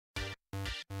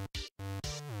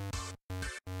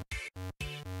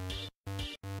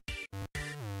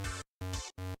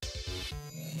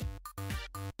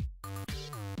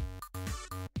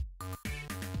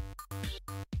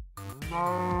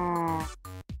Hello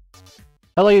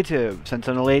YouTube,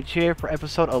 SentinalhMC here for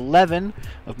episode 11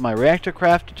 of my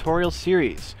ReactorCraft Tutorial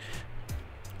Series.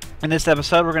 In this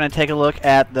episode we're going to take a look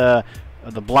at the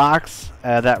blocks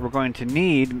that we're going to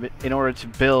need in order to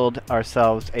build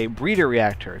ourselves a breeder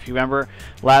reactor. If you remember,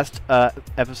 last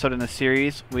episode in the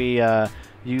series we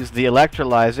used the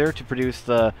electrolyzer to produce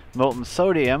the molten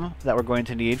sodium that we're going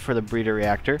to need for the breeder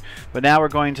reactor. But now we're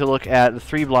going to look at the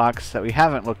 3 blocks that we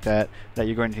haven't looked at that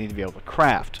you're going to need to be able to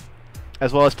craft,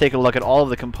 as well as take a look at all of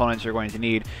the components you're going to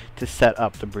need to set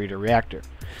up the breeder reactor.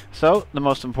 So the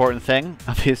most important thing,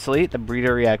 obviously, the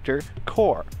breeder reactor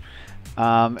core.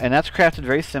 And that's crafted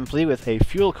very simply with a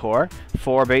fuel core,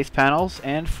 4 base panels,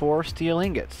 and 4 steel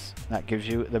ingots. That gives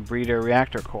you the breeder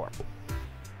reactor core.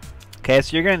 Okay,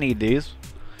 so you're going to need these.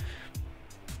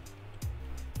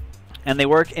 And they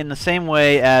work in the same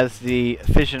way as the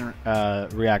fission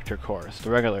reactor cores,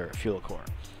 the regular fuel core.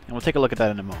 And we'll take a look at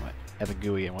that in a moment, at the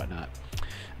GUI and whatnot.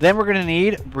 Then we're going to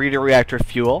need breeder reactor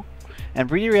fuel. And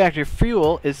breeder reactor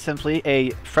fuel is simply a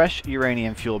fresh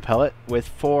uranium fuel pellet with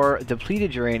 4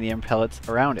 depleted uranium pellets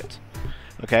around it.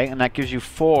 Okay, and that gives you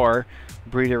 4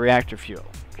 breeder reactor fuel.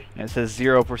 And it says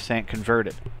 0%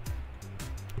 converted.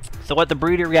 So what the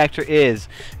breeder reactor is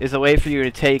a way for you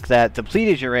to take that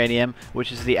depleted uranium,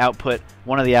 which is the output,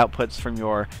 one of the outputs from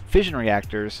your fission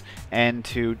reactors, and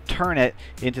to turn it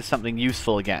into something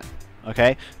useful again.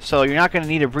 Okay, so you're not going to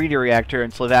need a breeder reactor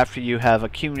until after you have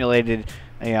accumulated,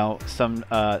 you know,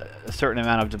 a certain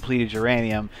amount of depleted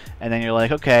uranium, and then you're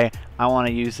like, okay, I want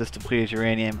to use this depleted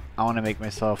uranium. I want to make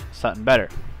myself something better,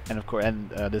 and of course,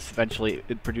 this eventually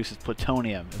it produces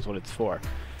plutonium, is what it's for.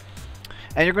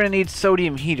 And you're going to need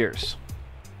sodium heaters,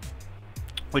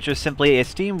 which is simply a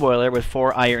steam boiler with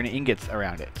 4 iron ingots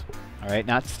around it. All right,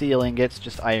 not steel ingots,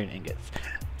 just iron ingots.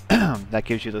 That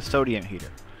gives you the sodium heater.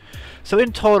 So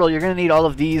in total, you're going to need all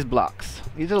of these blocks.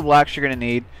 These are the blocks you're going to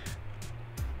need,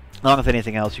 along with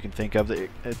anything else you can think of,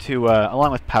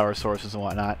 along with power sources and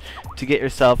whatnot, to get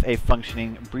yourself a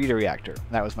functioning breeder reactor.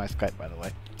 That was my Skype, by the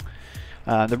way.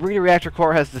 The breeder reactor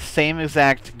core has the same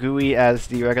exact GUI as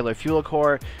the regular fuel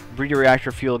core. Breeder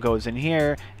reactor fuel goes in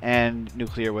here, and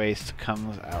nuclear waste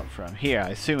comes out from here. I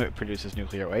assume it produces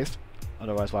nuclear waste.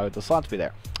 Otherwise, why would the slots be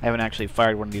there? I haven't actually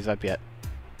fired one of these up yet.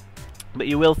 But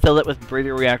you will fill it with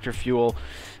breeder reactor fuel,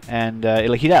 and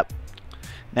it'll heat up.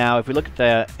 Now, if we look at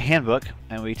the handbook,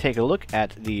 and we take a look at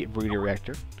the breeder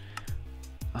reactor...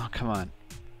 Oh, come on.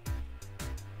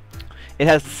 It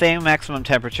has the same maximum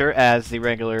temperature as the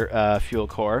regular fuel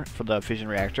core for the fission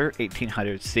reactor,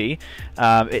 1800C.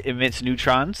 It emits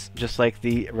neutrons, just like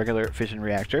the regular fission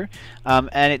reactor.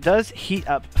 And it does heat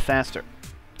up faster.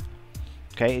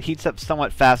 Okay, it heats up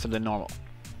somewhat faster than normal.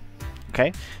 Okay,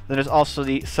 then there's also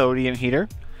the sodium heater,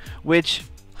 which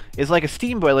is like a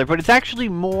steam boiler, but it's actually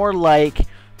more like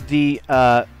the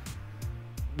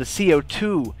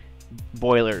CO2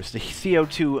 boilers, the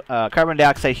CO2 carbon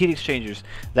dioxide heat exchangers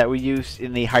that we use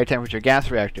in the high temperature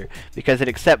gas reactor, because it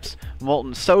accepts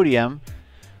molten sodium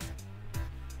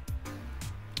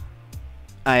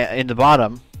in the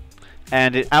bottom,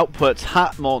 and it outputs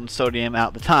hot molten sodium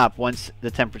out the top once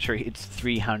the temperature hits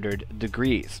 300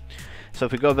 degrees. So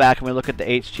if we go back and we look at the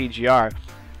HTGR,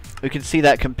 we can see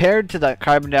that compared to the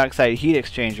carbon dioxide heat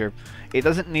exchanger, it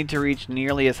doesn't need to reach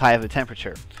nearly as high of a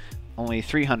temperature, only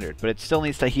 300, but it still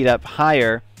needs to heat up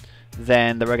higher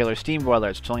than the regular steam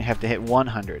boilers, which only have to hit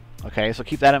 100. Okay, so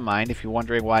keep that in mind if you're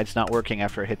wondering why it's not working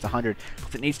after it hits 100,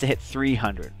 because it needs to hit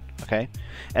 300. Okay,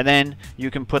 and then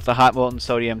you can put the hot molten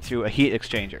sodium through a heat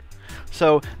exchanger.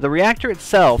 So the reactor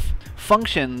itself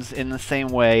functions in the same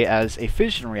way as a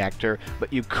fission reactor,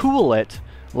 but you cool it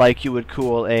like you would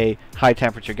cool a high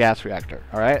temperature gas reactor.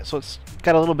 Alright, so it's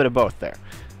got a little bit of both there.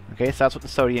 Okay, so that's what the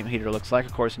sodium heater looks like.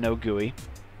 Of course, no GUI.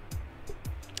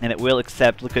 And it will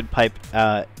accept liquid pipe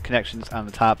connections on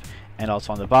the top and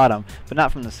also on the bottom, but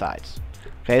not from the sides.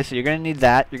 Okay, so you're going to need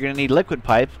that. You're going to need liquid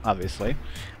pipe, obviously.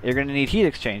 You're going to need heat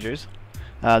exchangers.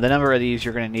 The number of these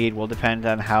you're going to need will depend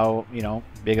on how,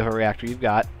 big of a reactor you've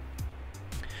got.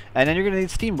 And then you're going to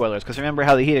need steam boilers, because remember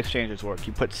how the heat exchangers work.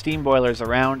 You put steam boilers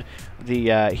around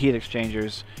the heat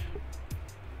exchangers,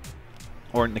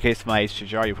 or in the case of my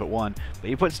HTGR, you put 1. But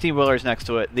you put steam boilers next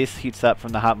to it. This heats up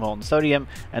from the hot molten sodium,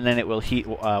 and then it will heat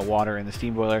water in the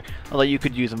steam boiler. Although you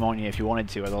could use ammonia if you wanted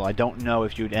to, although I don't know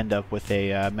if you'd end up with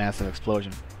a massive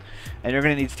explosion. And you're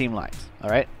going to need steam lines.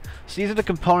 Alright? So these are the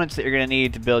components that you're going to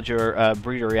need to build your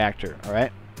breeder reactor.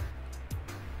 Alright?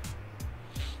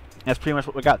 That's pretty much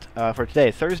what we got for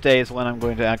today. Thursday is when I'm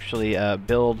going to actually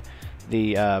build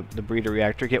the breeder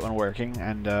reactor, get one working,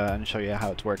 and show you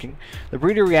how it's working. The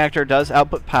breeder reactor does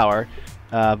output power,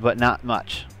 but not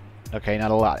much. Okay,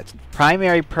 not a lot. Its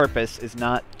primary purpose is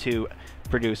not to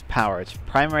produce power. Its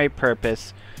primary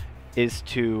purpose is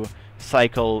to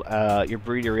cycle your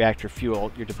breeder reactor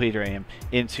fuel, your depleted uranium,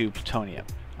 into plutonium.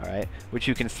 All right, which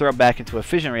you can throw back into a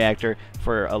fission reactor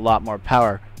for a lot more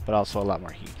power, but also a lot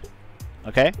more heat.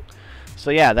 Okay,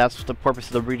 so yeah, that's the purpose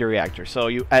of the breeder reactor.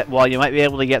 So while you might be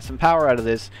able to get some power out of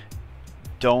this,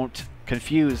 don't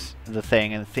confuse the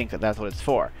thing and think that that's what it's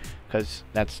for, because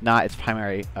that's not its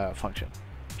primary function.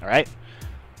 All right,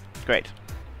 great.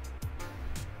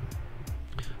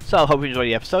 So I hope you enjoyed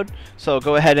the episode. So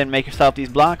go ahead and make yourself these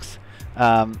blocks.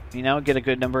 You know, get a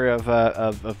good number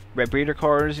of breeder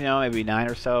cores, you know, maybe 9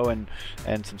 or so,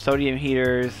 and some sodium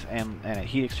heaters and a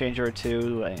heat exchanger or 2,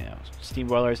 you know, steam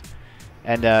boilers,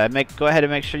 and go ahead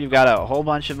and make sure you've got a whole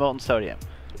bunch of molten sodium.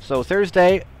 So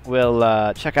Thursday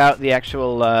we'll check out the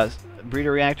actual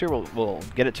breeder reactor. We'll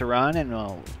get it to run,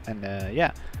 and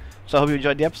yeah. So I hope you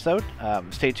enjoyed the episode.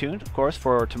 Stay tuned, of course,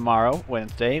 for tomorrow,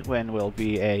 Wednesday, when will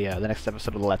be the next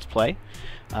episode of the Let's Play.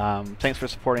 Thanks for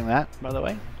supporting that, by the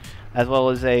way, as well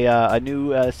as a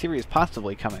new series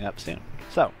possibly coming up soon.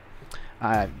 So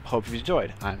I hope you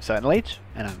enjoyed. I'm SentinalhMC,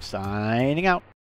 and I'm signing out.